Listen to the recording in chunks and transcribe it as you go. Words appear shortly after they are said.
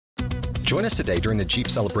Join us today during the Jeep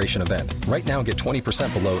Celebration event. Right now, get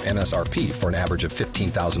 20% below MSRP for an average of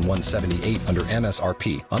 $15,178 under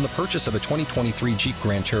MSRP on the purchase of a 2023 Jeep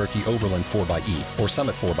Grand Cherokee Overland 4xE or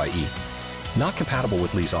Summit 4xE. Not compatible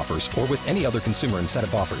with lease offers or with any other consumer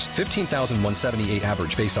incentive offers. $15,178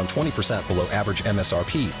 average based on 20% below average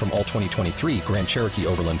MSRP from all 2023 Grand Cherokee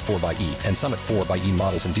Overland 4xE and Summit 4xE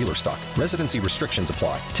models in dealer stock. Residency restrictions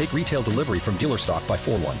apply. Take retail delivery from dealer stock by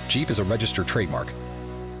 4/1. Jeep is a registered trademark.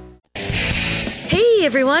 Hey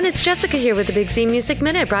everyone, it's Jessica here with the Big Z Music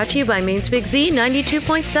Minute, brought to you by Maine's Big Z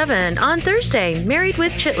 92.7. On Thursday, Married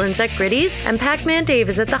with Chitlins at Gritty's and Pac-Man Dave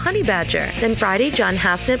is at the Honey Badger. Then Friday, John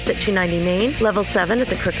Hasnips at 290 Main, Level 7 at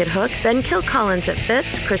the Crooked Hook, Ben Kill Collins at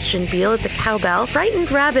Fitz, Christian Beal at the Cowbell,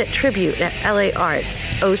 Frightened Rabbit Tribute at LA Arts,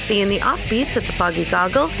 OC and the Offbeats at the Foggy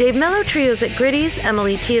Goggle, Dave Mello Trios at Gritty's,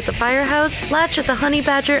 Emily T at the Firehouse, Latch at the Honey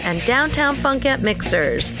Badger, and Downtown Funk at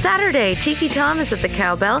Mixers. Saturday, Tiki Tom is at the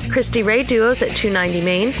Cowbell, Christy Ray Duos at 290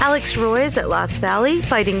 Main, Alex Roy's at Lost Valley,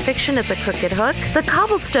 Fighting Fiction at the Crooked Hook, the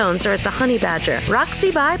Cobblestones are at the Honey Badger, Roxy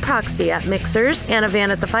by Proxy at Mixers, Anna Van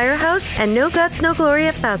at the Firehouse, and No Guts, No Glory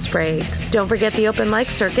at Fast Breaks. Don't forget the open mic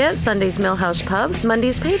circuit, Sundays Millhouse Pub,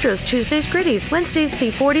 Mondays Pedro's, Tuesdays Gritty's, Wednesdays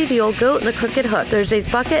C40, the Old Goat, and the Crooked Hook, Thursdays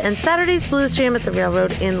Bucket, and Saturdays Blues Jam at the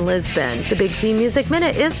Railroad in Lisbon. The Big Z Music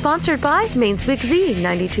Minute is sponsored by Maine's Big Z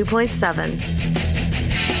 92.7.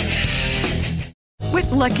 With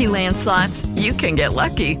Lucky Land Slots, you can get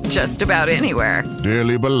lucky just about anywhere.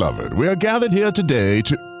 Dearly beloved, we are gathered here today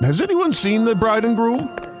to... Has anyone seen the bride and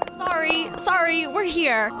groom? Sorry, we're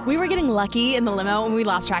here. We were getting lucky in the limo and we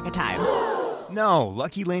lost track of time. No,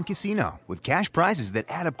 Lucky Land Casino, with cash prizes that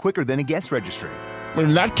add up quicker than a guest registry.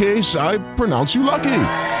 In that case, I pronounce you lucky.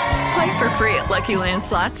 Play for free at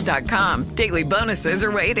LuckyLandSlots.com. Daily bonuses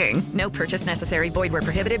are waiting. No purchase necessary. Void where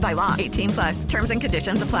prohibited by law. 18+. Terms and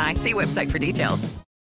conditions apply. See website for details.